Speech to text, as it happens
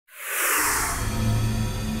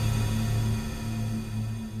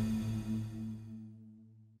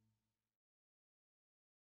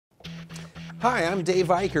Hi, I'm Dave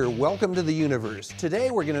Eicher. Welcome to the universe.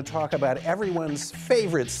 Today we're going to talk about everyone's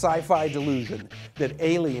favorite sci-fi delusion, that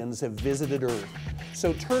aliens have visited Earth.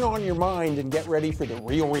 So turn on your mind and get ready for the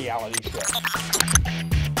real reality show.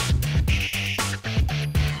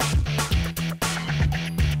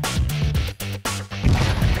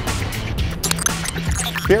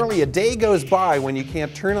 Barely a day goes by when you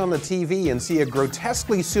can't turn on the TV and see a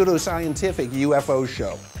grotesquely pseudoscientific UFO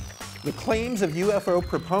show. The claims of UFO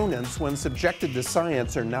proponents, when subjected to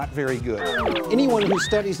science, are not very good. Anyone who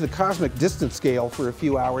studies the cosmic distance scale for a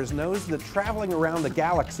few hours knows that traveling around the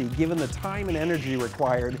galaxy, given the time and energy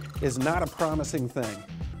required, is not a promising thing.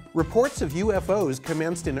 Reports of UFOs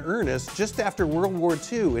commenced in earnest just after World War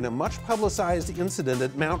II in a much publicized incident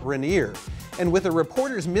at Mount Rainier, and with a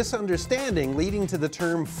reporter's misunderstanding leading to the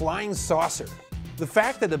term flying saucer. The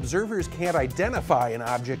fact that observers can't identify an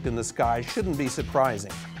object in the sky shouldn't be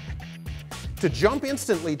surprising. To jump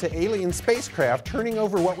instantly to alien spacecraft turning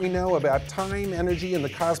over what we know about time, energy, and the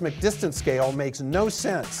cosmic distance scale makes no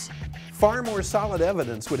sense. Far more solid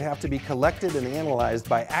evidence would have to be collected and analyzed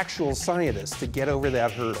by actual scientists to get over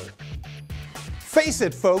that hurdle. Face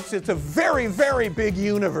it, folks, it's a very, very big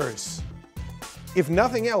universe. If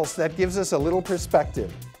nothing else, that gives us a little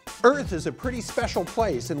perspective. Earth is a pretty special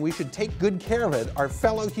place, and we should take good care of it, our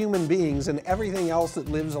fellow human beings, and everything else that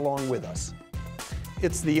lives along with us.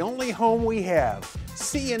 It's the only home we have.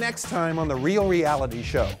 See you next time on The Real Reality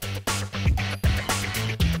Show.